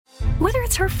Whether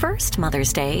it's her first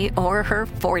Mother's Day or her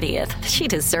 40th, she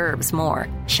deserves more.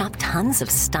 Shop tons of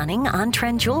stunning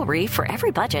on-trend jewelry for every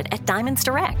budget at Diamonds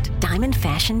Direct. Diamond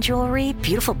fashion jewelry,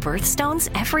 beautiful birthstones,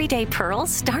 everyday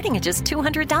pearls starting at just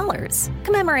 $200.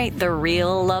 Commemorate the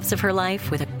real loves of her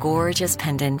life with a gorgeous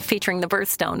pendant featuring the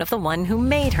birthstone of the one who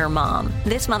made her mom.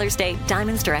 This Mother's Day,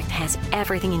 Diamonds Direct has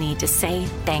everything you need to say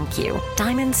thank you.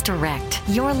 Diamonds Direct.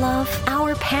 Your love,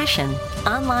 our passion.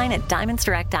 Online at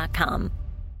diamondsdirect.com.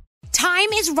 Time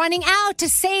is running out to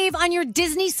save on your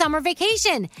Disney summer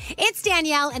vacation. It's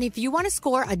Danielle, and if you want to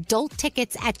score adult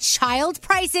tickets at child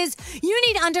prices, you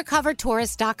need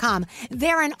UndercoverTourist.com.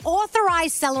 They're an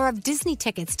authorized seller of Disney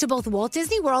tickets to both Walt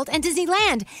Disney World and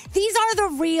Disneyland. These are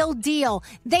the real deal.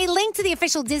 They link to the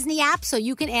official Disney app so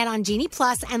you can add on Genie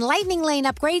Plus and Lightning Lane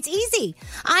upgrades easy.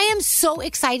 I am so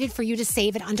excited for you to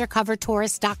save at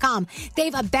UndercoverTourist.com. They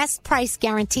have a best price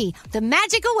guarantee. The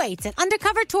magic awaits at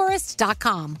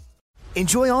UndercoverTourist.com.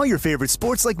 Enjoy all your favorite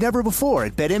sports like never before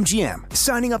at BetMGM.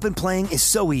 Signing up and playing is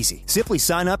so easy. Simply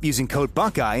sign up using code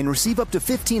Buckeye and receive up to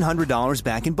 $1,500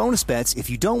 back in bonus bets if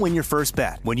you don't win your first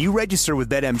bet. When you register with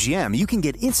BetMGM, you can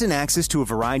get instant access to a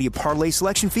variety of parlay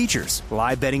selection features,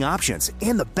 live betting options,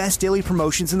 and the best daily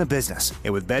promotions in the business.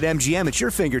 And with BetMGM at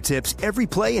your fingertips, every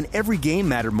play and every game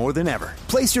matter more than ever.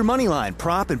 Place your moneyline,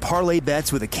 prop, and parlay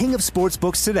bets with the king of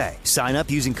sportsbooks today. Sign up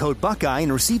using code Buckeye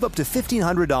and receive up to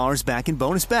 $1,500 back in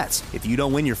bonus bets if you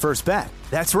don't win your first bet.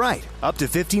 That's right, up to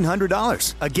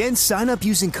 $1,500. Again, sign up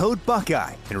using code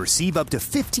Buckeye and receive up to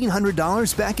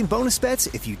 $1,500 back in bonus bets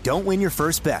if you don't win your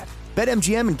first bet.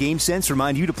 BetMGM and GameSense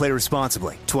remind you to play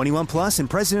responsibly. 21 plus and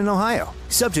present in Ohio.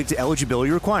 Subject to eligibility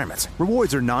requirements.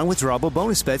 Rewards are non-withdrawable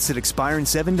bonus bets that expire in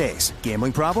 7 days.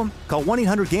 Gambling problem? Call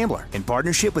 1-800-GAMBLER in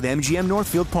partnership with MGM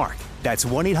Northfield Park. That's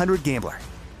 1-800-GAMBLER.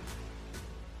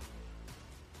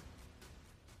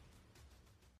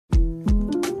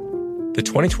 The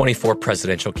 2024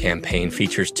 presidential campaign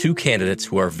features two candidates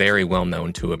who are very well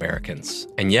known to Americans.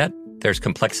 And yet, there's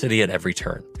complexity at every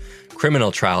turn.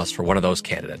 Criminal trials for one of those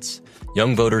candidates.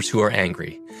 Young voters who are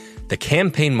angry. The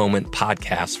Campaign Moment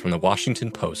podcast from the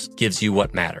Washington Post gives you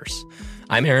what matters.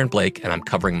 I'm Aaron Blake, and I'm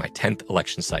covering my 10th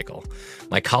election cycle.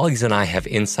 My colleagues and I have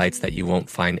insights that you won't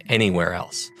find anywhere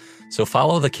else. So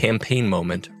follow The Campaign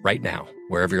Moment right now,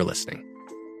 wherever you're listening.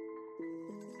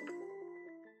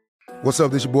 What's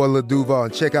up, this your boy Lil Duval,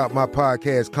 and check out my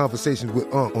podcast, Conversations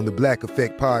with Unc, on the Black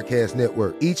Effect Podcast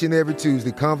Network. Each and every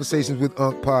Tuesday, Conversations with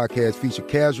Unc podcast feature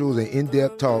casual and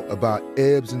in-depth talk about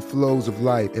ebbs and flows of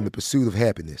life and the pursuit of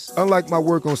happiness. Unlike my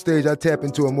work on stage, I tap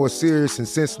into a more serious and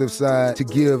sensitive side to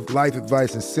give life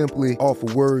advice and simply offer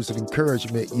words of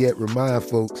encouragement, yet remind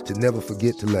folks to never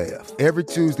forget to laugh. Every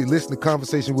Tuesday, listen to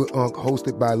Conversation with Unc,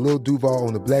 hosted by Lil Duval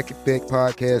on the Black Effect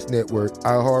Podcast Network,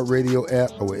 iHeartRadio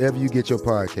app, or wherever you get your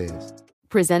podcasts.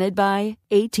 Presented by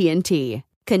AT&T.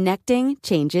 Connecting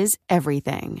changes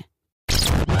everything.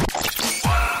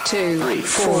 2, 3,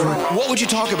 4. What would you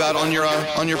talk about on your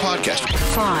podcast?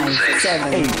 5,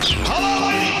 7, 8.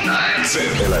 Hello, 9,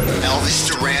 10, 11.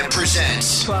 Elvis Duran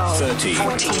presents 12, 13,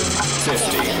 14,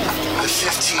 15. The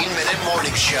 15-minute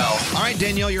morning show. All right,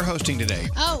 Danielle, you're hosting today.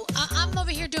 Oh, I'm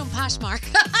over here doing Poshmark.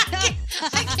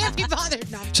 I can't be bothered.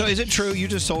 No. So is it true you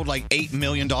just sold like $8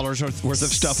 million worth of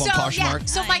stuff on Poshmark? Yeah.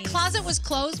 So my closet was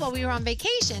closed while we were on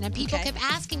vacation, and people kept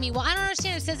asking me, well, I don't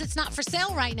understand. It says it's not for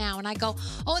sale right now. And I go,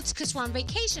 oh, it's because we're on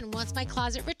vacation. Once my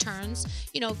closet returns,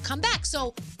 come back.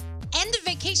 So end of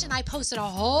vacation, I posted a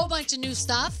whole bunch of new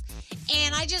stuff,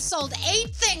 and I just sold 8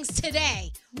 things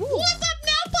today. Ooh. What's up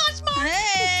now, Poshmark?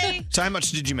 Hey! So how much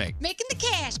did you make? Making the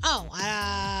cash. Oh,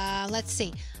 let's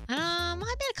see. I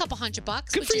made a couple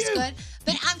 $100, which is good.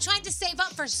 But I'm trying to save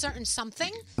up for a certain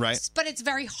something. Right. But it's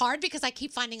very hard because I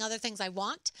keep finding other things I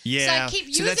want. Yeah. So I keep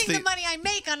using the money I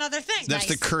make on other things. That's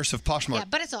the curse of Poshmark. Yeah,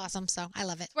 but it's awesome, so I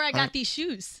love it. Where I got these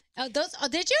shoes. Oh,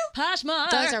 did you?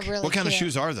 Poshmark. Those are really What kind cute. of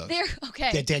shoes are those? They're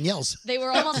okay. They're Danielle's. They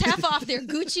were almost half off. They're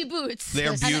Gucci boots.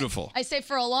 They're beautiful. I saved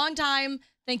for a long time.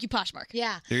 Thank you, Poshmark.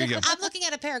 Yeah. There you go. I'm looking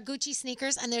at a pair of Gucci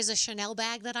sneakers, and there's a Chanel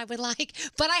bag that I would like,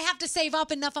 but I have to save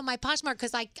up enough on my Poshmark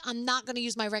because I'm not going to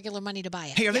use my regular money to buy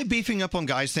it. Hey, are they beefing up on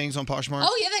guys' things on Poshmark?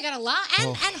 Oh, yeah, they got a lot.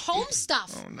 And home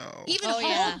stuff. Oh, no. Even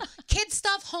kid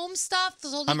stuff, home stuff.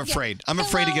 So I'm afraid. I'm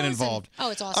afraid to get involved.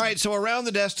 It's awesome. All right, so around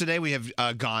the desk today, we have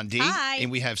Gandhi. Hi. And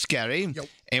we have Scary. Yep.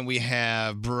 And we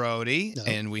have Brody. Yep.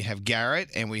 And we have Garrett.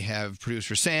 And we have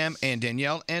producer Sam and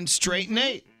Danielle and Straight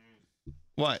Nate.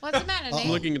 What? What's the matter, Nate?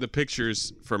 I'm looking at the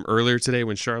pictures from earlier today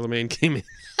when Charlemagne came in.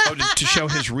 Oh, to show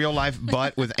his real life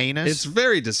butt with anus? It's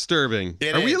very disturbing.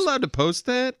 It Are is. we allowed to post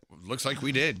that? Looks like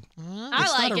we did. It's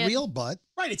like not a it. real butt.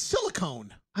 Right, it's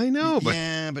silicone. I know, but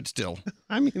Yeah, but still.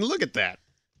 I mean, look at that.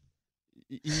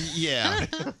 Yeah.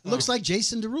 Looks like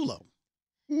Jason Derulo.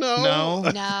 No.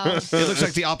 No. It looks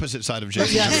like the opposite side of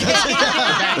Jason. Yeah.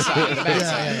 Derulo. The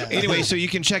backside. Anyway, so you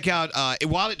can check out,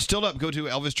 while it's still up, go to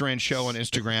Elvis Duran Show on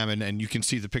Instagram, and you can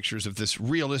see the pictures of this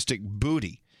realistic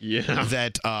booty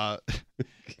that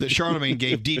Charlamagne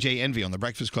gave DJ Envy on The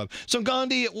Breakfast Club. So,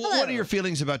 Gandhi, what are your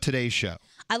feelings about today's show?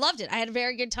 I loved it. I had a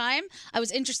very good time. I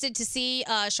was interested to see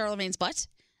Charlamagne's butt.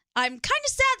 I'm kind of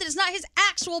sad that it's not his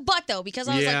actual butt, though, because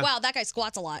I was like, wow, that guy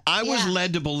squats a lot. I was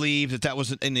led to believe that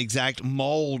was an exact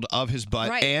mold of his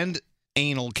butt and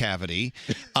anal cavity.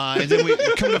 And then we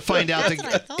come to find out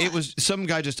that it was some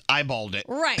guy just eyeballed it.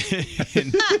 Right.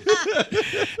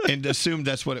 and assumed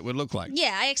that's what it would look like.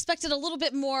 Yeah, I expected a little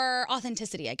bit more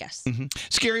authenticity, I guess. Mm-hmm.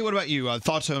 Scary, what about you?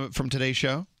 Thoughts from today's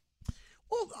show?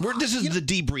 Well, this is the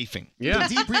debriefing. Yeah.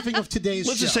 The debriefing of today's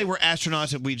Let's show. just say we're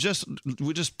astronauts and we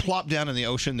just plop down in the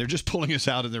ocean. They're just pulling us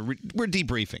out and we're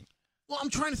debriefing. Well, I'm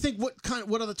trying to think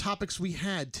what other topics we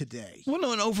had today. Well,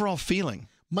 no, an overall feeling.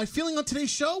 My feeling on today's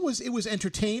show was it was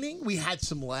entertaining. We had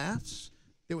some laughs.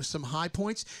 There was some high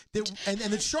points. And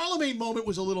the Charlamagne moment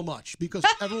was a little much because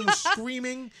everyone was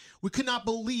screaming. We could not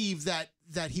believe that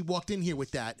he walked in here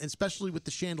with that, especially with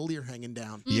the chandelier hanging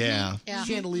down. Yeah.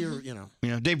 Chandelier, you know.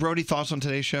 Yeah. Dave Brody, thoughts on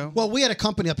today's show? Well, we had a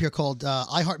company up here called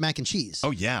I Heart Mac and Cheese.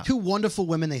 Oh, yeah. Two wonderful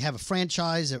women. They have a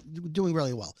franchise. They're doing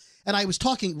really well. And I was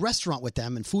talking restaurant with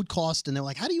them and food cost, and they were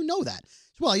like, how do you know that?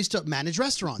 Well, I used to manage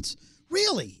restaurants.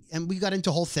 Really? And we got into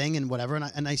a whole thing and whatever.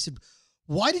 And I said,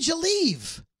 why did you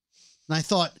leave? And I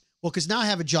thought, well, because now I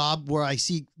have a job where I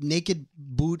see naked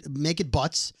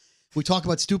butts. We talk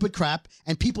about stupid crap,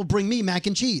 and people bring me mac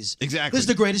and cheese. Exactly. This is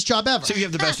the greatest job ever. So you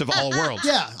have the best of all worlds.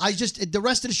 Yeah. The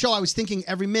rest of the show, I was thinking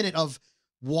every minute of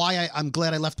why I'm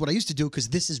glad I left what I used to do, because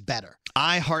this is better.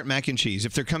 I Heart Mac and Cheese.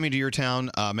 If they're coming to your town,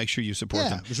 make sure you support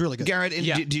them. It was really good. Garrett,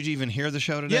 did you even hear the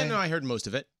show today? Yeah, no, I heard most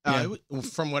of it.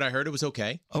 From what I heard, it was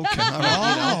okay. Okay. All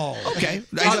right. Okay. Okay.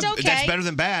 That's better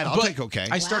than bad. I'll take okay.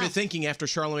 I started thinking after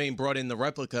Charlamagne brought in the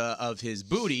replica of his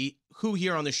booty, who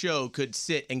here on the show could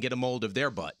sit and get a mold of their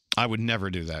butt? I would never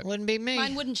do that. Wouldn't be me.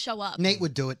 Mine wouldn't show up. Nate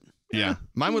would do it. Yeah,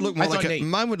 mine would look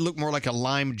more like a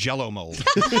lime Jello mold.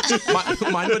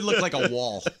 Mine would look like a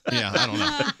wall. Yeah, I don't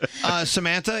know.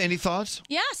 Samantha, any thoughts?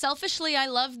 Yeah, selfishly, I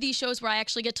love these shows where I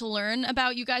actually get to learn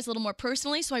about you guys a little more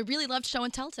personally. So I really loved Show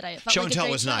and Tell today. It felt Show like and a Tell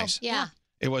great was show. nice. Yeah.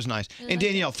 It was nice. And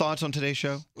Danielle, thoughts on today's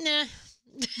show? Nah.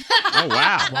 Oh,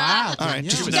 wow. Wow. All right,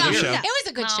 just It another show. was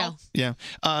a good show. Yeah.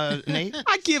 Nate?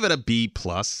 I give it a B+.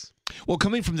 Well,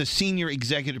 coming from the senior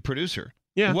executive producer,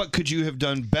 Yeah. what could you have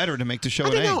done better to make the show I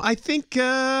an don't A? know. I think,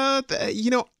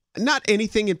 not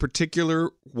anything in particular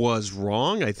was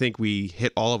wrong. I think we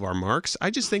hit all of our marks. I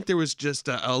just think there was just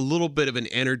a little bit of an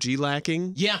energy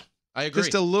lacking. Yeah, I agree.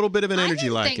 Just a little bit of an energy I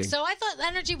didn't lacking. think so. I thought the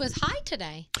energy was high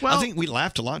today. Well, I think we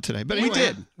laughed a lot today. But we anyway,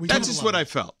 did. That's just what I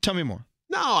felt. Tell me more.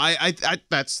 No,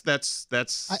 that's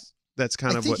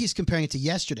kind I of think what. he's comparing it to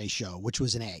yesterday's show, which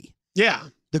was an A. Yeah.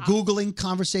 The Googling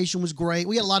conversation was great.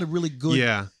 We had a lot of really good.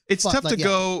 Yeah. It's tough to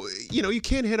go. You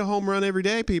can't hit a home run every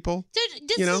day, people. Dude,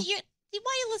 this You know? is why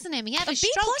are you listening to him? He had a B+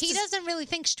 stroke. He is doesn't really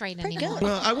think straight anymore.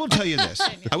 Well, I will tell you this.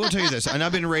 And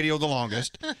I've been in radio the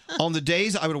longest. On the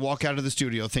days I would walk out of the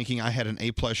studio thinking I had an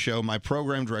A+ show, my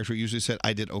program director usually said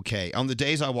I did okay. On the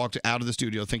days I walked out of the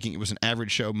studio thinking it was an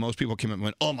average show, most people came up and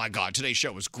went, "Oh my God, today's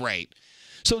show was great."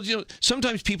 So,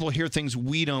 sometimes people hear things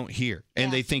we don't hear,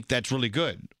 and they think that's really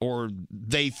good, or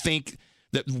they think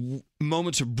that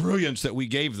moments of brilliance that we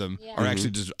gave them are actually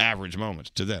just average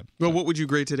moments to them. Well, what would you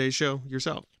grade today's show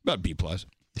yourself? About B+. Sometimes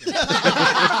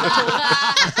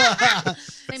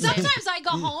I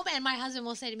go home and my husband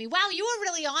will say to me, "Wow, you were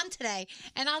really on today,"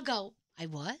 and I'll go, "I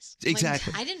was."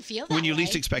 Exactly. I didn't feel that when you way.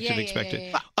 least expect it, expect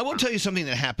it. I will tell you something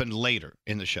that happened later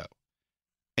in the show,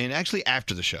 and actually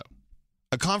after the show.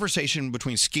 A conversation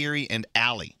between Scary and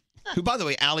Allie, who, by the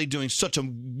way, Allie doing such a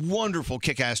wonderful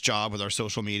kick-ass job with our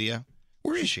social media.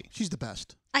 Where is she? She's the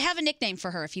best. I have a nickname for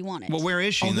her if you want it. Well, where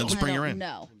is she? And then let's bring her in.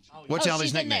 No. What's Allie's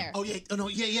she's in nickname? there. Oh, yeah. Oh, no.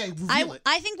 Yeah. Reveal it.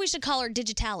 I think we should call her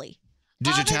Digitally.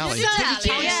 Digitally.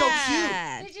 Digitally's so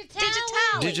cute.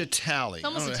 Digitally.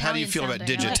 almost I don't know. How do you feel about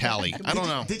Digitally? I don't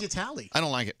know. Digitally. I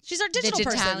don't like it. She's our digital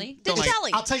person. Don't like it.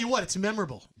 Digitally. I'll tell you what, it's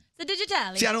memorable. The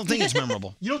Digitally. See, I don't think it's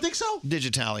memorable. You don't think so?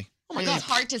 Digitally. Oh my God. It's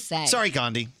hard to say. Sorry,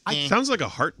 Gandhi. Sounds like a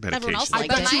heart medication. Everyone else I liked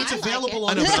bet it. you it's available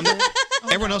on I know,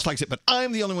 but everyone else likes it, but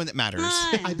I'm the only one that matters.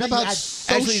 I bet you about had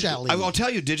socially? I'll tell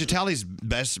you, Digitali's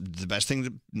the best thing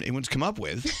that anyone's come up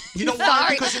with. You know why?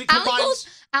 Sorry. Because it Allie Gold, combines...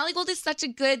 Allie Gold is such a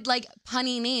good,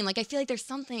 punny name. I feel like there's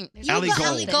something. Allie Gold.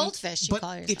 Allie Goldfish, you But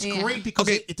call yourself. it's great because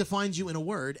it defines you in a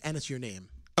word, and it's your name.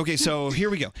 Okay, so here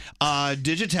we go.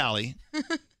 Digitali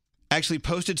actually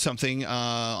posted something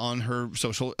on her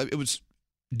social. It was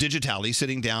Digitali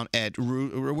sitting down at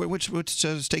which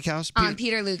steakhouse?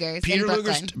 Peter Luger's Peter in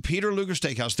Brooklyn. Peter Luger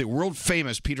Steakhouse, the world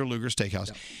famous Peter Luger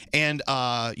Steakhouse. And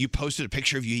you posted a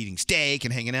picture of you eating steak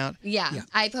and hanging out. Yeah.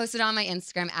 I posted on my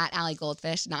Instagram at Allie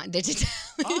Goldfish, not Digital.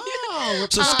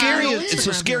 So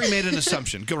Scary made an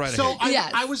assumption. Go right So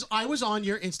ahead. I was on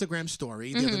your Instagram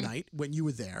story the other night when you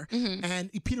were there, and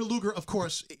Peter Luger, of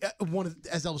course,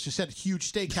 as Elvis just said, huge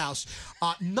steakhouse,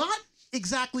 not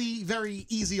exactly very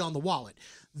easy on the wallet.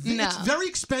 It's very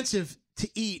expensive to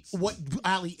eat what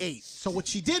Allie ate. So what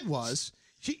she did was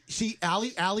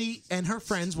Allie and her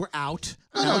friends were out.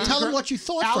 Tell them what you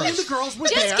thought Allie first. and the girls were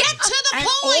Just there. get to the and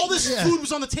point. all this food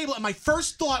was on the table, and my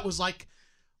first thought was like,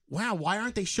 wow, why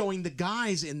aren't they showing the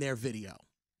guys in their video?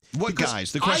 What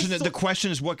guys? The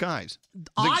question is what guys?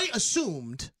 I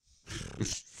assumed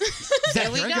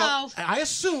that Here we go. I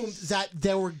assumed that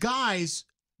there were guys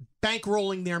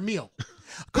bankrolling their meal.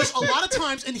 Because a lot of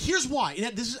times, and here's why.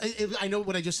 And this is, I know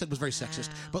what I just said was very sexist,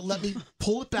 but let me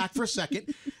pull it back for a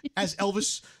second. As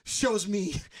Elvis shows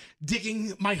me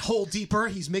digging my hole deeper,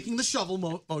 he's making the shovel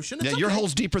motion. It's Your okay.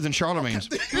 hole's deeper than Charlemagne's.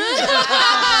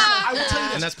 I will tell you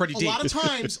this. And that's pretty deep. A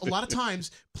lot of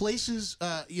times, places,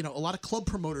 a lot of club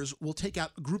promoters will take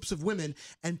out groups of women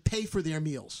and pay for their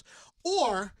meals.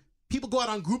 Or people go out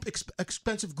on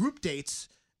expensive group dates,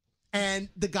 and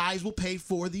the guys will pay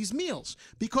for these meals.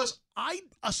 Because I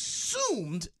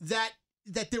assumed that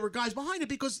there were guys behind it,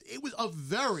 because it was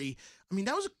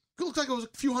it looked like it was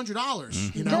a few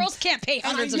 $100s. You know? Girls can't pay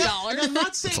hundreds of dollars. And I'm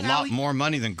not saying It's a lot more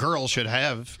money than girls should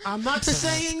have. I'm not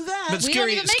saying that. But We don't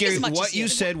even make as much what as you you.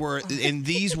 said were in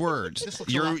these words.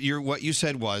 What you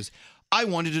said was, I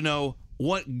wanted to know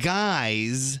what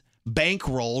guys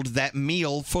bankrolled that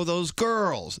meal for those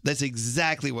girls. That's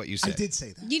exactly what you said. I did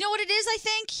say that. You know what it is, I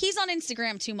think? He's on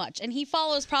Instagram too much. And he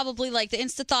follows probably like the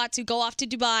Insta Thoughts who go off to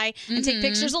Dubai and take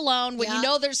pictures alone when you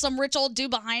know there's some rich old dude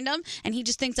behind him. And he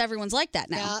just thinks everyone's like that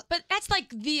now. But that's like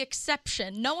the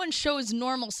exception. No one shows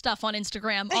normal stuff on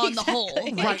Instagram on the whole.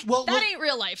 Like, Right. Well, that ain't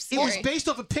real life. It was Scary. based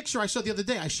off a picture I saw the other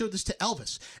day. I showed this to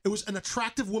Elvis. It was an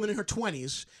attractive woman in her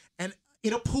 20s and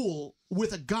in a pool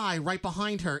with a guy right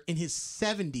behind her in his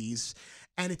 70s.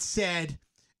 And it said,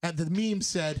 and the meme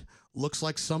said, looks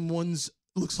like someone's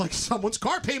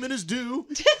car payment is due.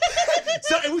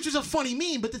 Which is a funny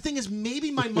meme, but the thing is,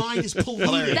 maybe my mind is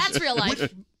polluted. That's real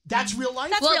life. That's real life?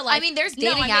 That's Well, real life. I mean, there's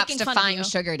No, dating I'm apps making to fun of you. find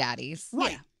sugar daddies.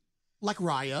 Right. Like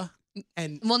Raya.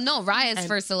 And Well, no, Raya's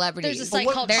for celebrities. There's a site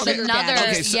called There's Sugar another,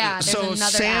 Daddy. Okay, there's so another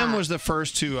Sam app. was the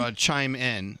first to chime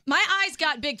in. My eyes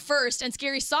got big first, and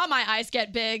Scary saw my eyes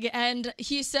get big, and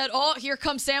he said, "Oh, here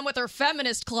comes Sam with her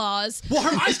feminist clause." Well,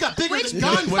 her eyes got bigger than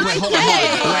guns. Wait, hold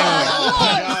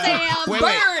on. Sam, Wait.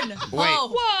 burn! Wait.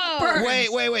 Oh, burn!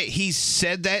 Wait. He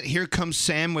said that. Here comes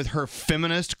Sam with her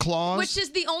feminist clause. Which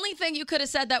is the only thing you could have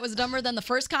said that was dumber than the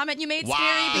first comment you made, Wow.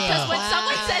 Scary. Because when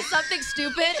someone says something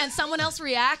stupid and someone else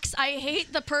reacts, I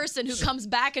hate the person who comes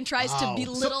back and tries to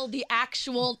belittle the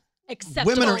actual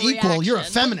acceptable Women are equal. reaction. You're a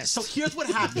feminist. So here's what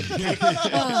happened.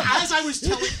 As I was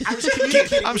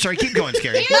communicating. I'm sorry. Keep going,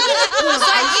 Scary. So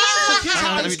here's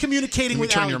how I was communicating Let me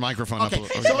with turn Allie. your microphone up a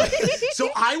Okay. little.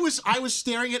 So I was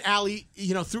staring at Allie,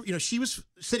 she was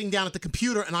sitting down at the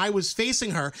computer and I was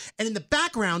facing her, and in the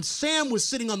background Sam was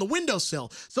sitting on the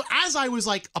windowsill. So as I was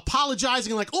like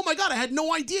apologizing, like, oh my God, I had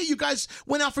no idea you guys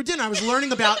went out for dinner. I was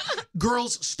learning about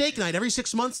girls' steak night. Every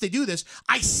 6 months they do this.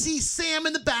 I see Sam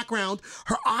in the background,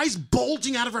 her eyes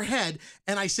bulging out of her head,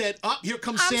 and I said, oh, here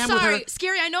comes I'm Sam sorry, with her.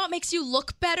 Scary. I know it makes you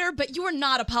look better, but you are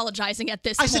not apologizing at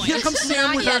this I point. said, here comes Sam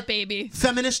Not with yet, her baby.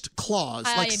 feminist clause,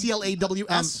 like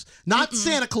CLAWS, not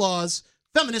Santa Claus,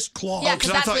 feminist clause. Yeah,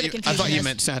 'cause that's where the I confusion thought you is.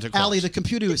 meant Santa Claus. Allie, the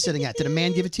computer you were sitting at, did a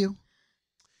man give it to you?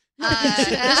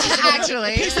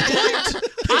 Actually.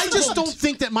 I just don't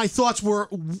think that my thoughts were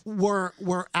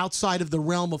outside of the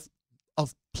realm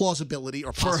of plausibility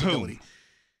or For possibility.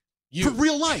 whom? For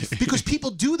real life, because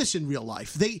people do this in real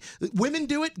life. Women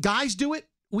do it, guys do it.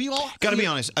 We all Got to be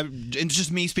honest. It's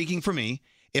just me speaking for me.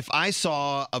 If I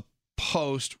saw a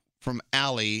post from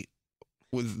Allie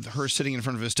with her sitting in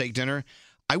front of a steak dinner,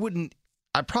 I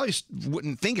probably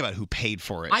wouldn't think about who paid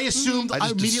for it. I assumed I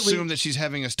just immediately assumed that she's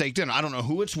having a steak dinner. I don't know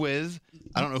who it's with.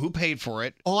 I don't know who paid for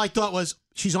it. All I thought was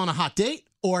she's on a hot date,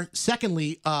 Or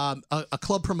secondly, a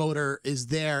club promoter is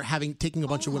there taking a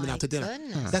bunch of women out to dinner.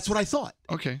 goodness. That's what I thought.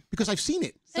 Okay. Because I've seen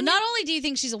it. So not only do you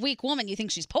think she's a weak woman, you think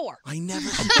she's poor. I never.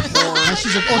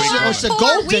 She's a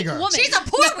gold digger. She's a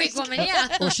poor weak woman,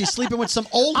 yeah. Or she's sleeping with some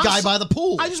old I'm guy so- by the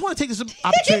pool. I just want to take this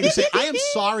opportunity to say I am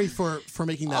sorry for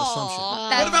making that assumption.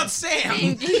 What about Sam?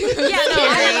 Yeah, no,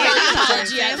 I don't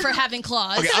apology for having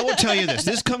claws. Okay, I will tell you this.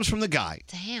 This comes from the guy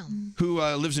Damn. who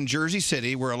lives in Jersey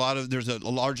City, where there's a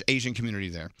large Asian community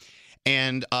there.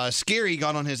 And Scary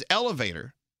got on his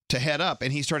elevator to head up,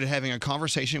 and he started having a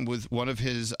conversation with one of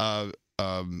his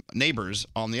neighbors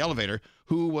on the elevator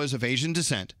who was of Asian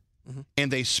descent,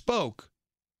 and they spoke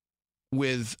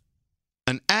with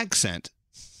an accent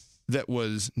that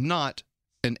was not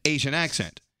an Asian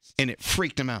accent, and it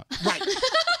freaked him out. Right.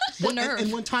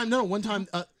 And one time,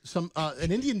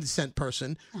 an Indian descent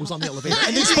person was on the elevator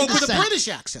and they spoke with a British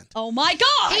accent. Oh my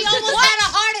God! He almost had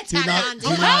a heart Do attack. not- on do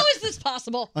you. not- How is this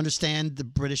possible? Understand the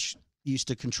British used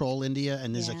to control India,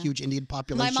 and there's a Yeah. huge Indian My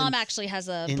population. mom actually has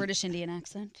a in- British Indian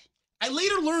accent. I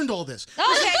later learned all this.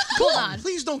 Okay, Hold on.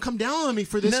 Please don't come down on me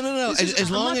for this. No. This is- As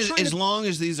I'm long not as trying to- as long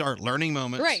as these are learning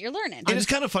moments. Right, you're learning. And it's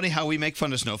kind of funny how we make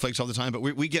fun of snowflakes all the time, but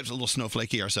we get a little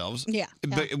snowflakey ourselves. Yeah.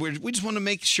 But we just want to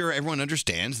make sure everyone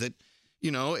understands that,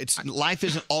 life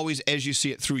isn't always as you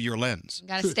see it through your lens. You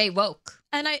gotta stay woke.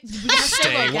 And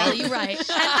Stay woke. You're right. And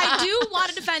I do want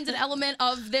to defend an element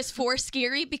of this for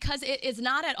Scary because it is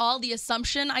not at all the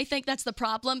assumption. I think that's the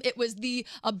problem. It was the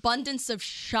abundance of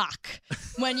shock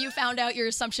when you found out your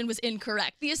assumption was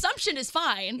incorrect. The assumption is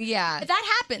fine. Yeah.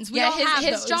 That happens. We Yeah, all have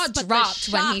his those, jaw but the dropped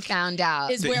when he shock found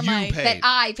out is where my that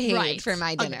I paid Right. for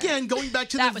my dinner. Again, going back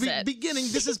to That the was it.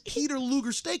 beginning, this is Peter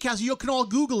Luger Steakhouse. You can all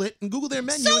Google it and Google their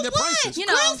menu So and their what? prices.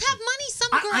 Girls have money, some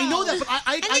girls. I know that, but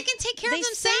and they can take care of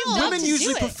themselves. Women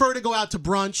usually prefer to go out to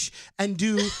brunch and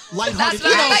do lighthearted. That's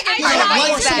what I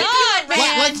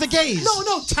like. Like the gays. No,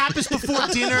 tapas before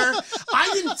dinner. I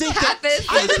didn't think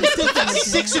that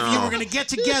 6 of you were going to get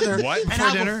together What? and Before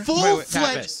have dinner? a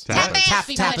full-fledged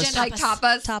Tapas. Like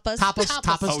tapas. Tapas.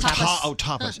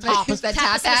 The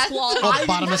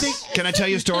tapas. Can I tell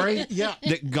you a story? Yeah.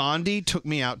 That Gandhi took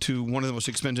me out to one of the most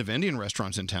expensive Indian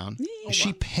restaurants in town.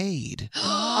 She paid. Oh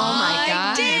my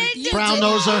God. Brown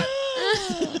noser.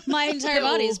 My entire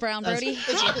body is brown, Brody.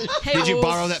 Did you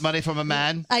borrow that money from a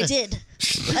man? I did.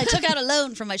 I took out a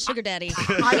loan from my sugar daddy.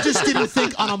 I just didn't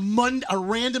think on a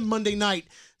random Monday night,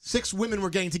 6 women were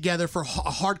getting together for a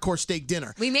hardcore steak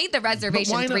dinner. We made the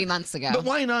reservation why not? 3 months ago. But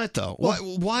why not though?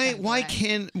 Why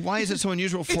is it so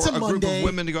unusual for It's a a group Monday. of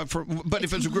women to go out for? But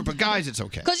if it's a group of guys, it's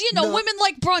okay. Because, women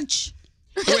like brunch.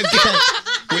 With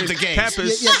the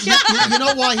gays. You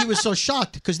know why he was so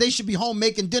shocked? Because they should be home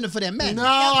making dinner for their men. No,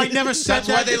 I never said That's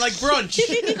that. why they like brunch.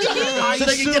 So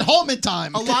they can get home in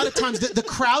time. A lot of times, the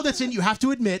crowd that's in, you have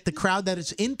to admit, the crowd that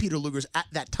is in Peter Luger's at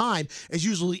that time is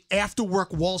usually after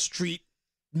work Wall Street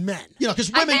men.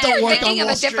 Because I women think don't you're work thinking on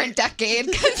of Wall a different decade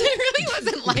because it really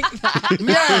wasn't like that.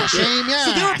 Yeah, shame, yeah.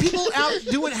 So there are people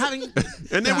out having.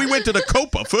 And then we went to the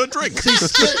Copa for a drink.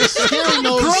 Scary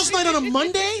knows. Girls' night on a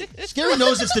Monday? Scary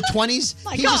knows it's the 20s.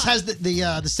 He just has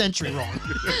the century wrong.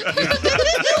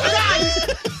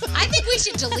 I think we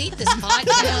should delete this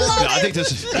podcast. No, I think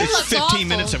this is looks 15 awful.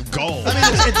 minutes of gold. I mean,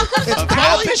 it's Of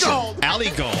alley Alley gold. Alley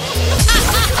gold.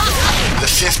 The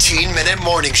 15-minute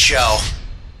morning show.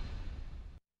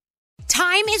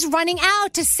 Time is running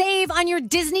out to save on your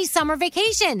Disney summer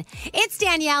vacation. It's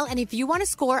Danielle, and if you want to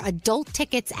score adult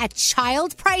tickets at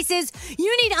child prices,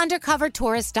 you need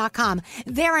UndercoverTourist.com.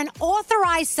 They're an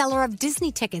authorized seller of Disney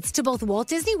tickets to both Walt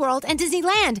Disney World and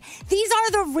Disneyland. These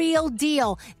are the real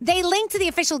deal. They link to the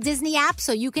official Disney app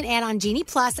so you can add on Genie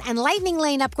Plus and Lightning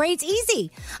Lane upgrades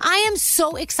easy. I am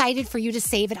so excited for you to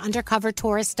save at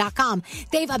UndercoverTourist.com.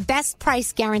 They have a best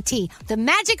price guarantee. The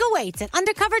magic awaits at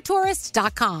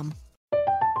UndercoverTourist.com.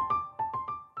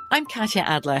 I'm Katya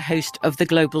Adler, host of The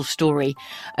Global Story.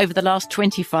 Over the last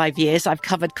 25 years, I've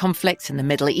covered conflicts in the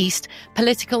Middle East,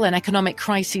 political and economic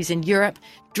crises in Europe,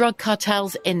 drug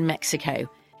cartels in Mexico.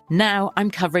 Now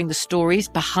I'm covering the stories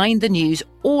behind the news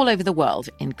all over the world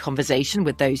in conversation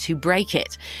with those who break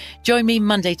it. Join me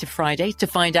Monday to Friday to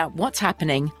find out what's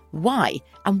happening, why,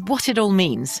 and what it all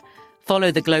means. Follow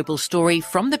The Global Story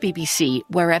from the BBC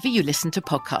wherever you listen to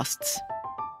podcasts.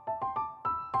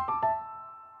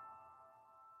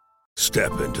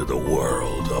 Step into the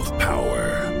world of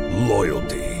power,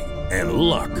 loyalty, and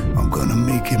luck. I'm gonna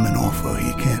make him an offer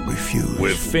he can't refuse.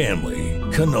 With family,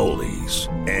 cannolis,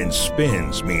 and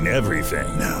spins mean everything.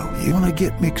 Now, you wanna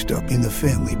get mixed up in the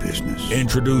family business.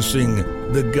 Introducing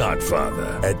The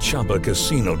Godfather at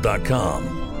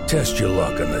ChumbaCasino.com. Test your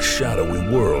luck in the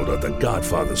shadowy world of The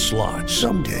Godfather slot.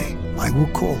 Someday, I will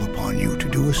call upon you to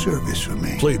do a service for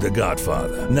me. Play The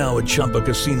Godfather, now at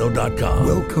ChumbaCasino.com.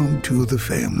 Welcome to the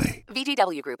family.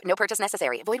 VGW Group. No purchase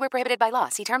necessary. Void where prohibited by law.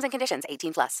 See terms and conditions.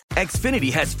 18+.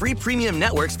 Xfinity has free premium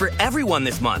networks for everyone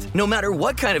this month, no matter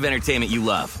what kind of entertainment you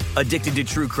love. Addicted to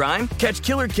true crime? Catch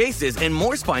killer cases and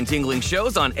more spine-tingling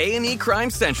shows on A&E Crime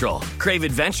Central. Crave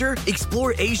adventure?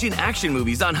 Explore Asian action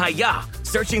movies on Hi-YAH.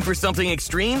 Searching for something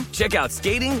extreme? Check out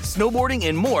skating, snowboarding,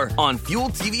 and more on Fuel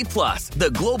TV Plus, the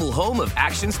global home of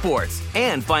action sports.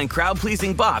 And find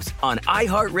crowd-pleasing bops on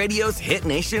iHeartRadio's Hit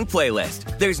Nation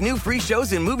playlist. There's new free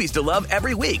shows and movies to love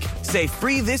every week. Say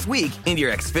free this week in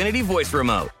your Xfinity voice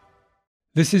remote.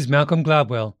 This is Malcolm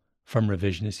Gladwell from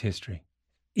Revisionist History.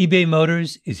 eBay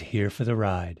Motors is here for the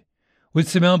ride. With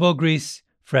some elbow grease,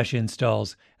 fresh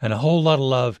installs, and a whole lot of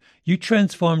love, you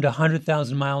transformed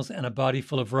 100,000 miles and a body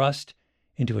full of rust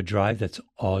into a drive that's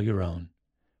all your own.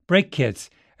 Brake kits,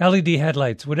 LED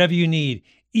headlights, whatever you need,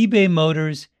 eBay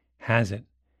Motors has it.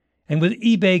 And with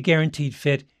eBay Guaranteed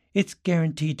Fit, it's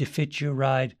guaranteed to fit your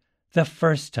ride the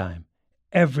first time,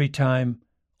 every time,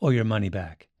 or your money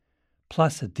back.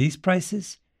 Plus, at these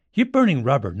prices, you're burning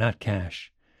rubber, not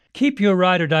cash. Keep your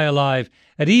ride or die alive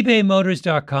at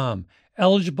ebaymotors.com.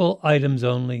 Eligible items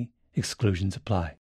only. Exclusions apply.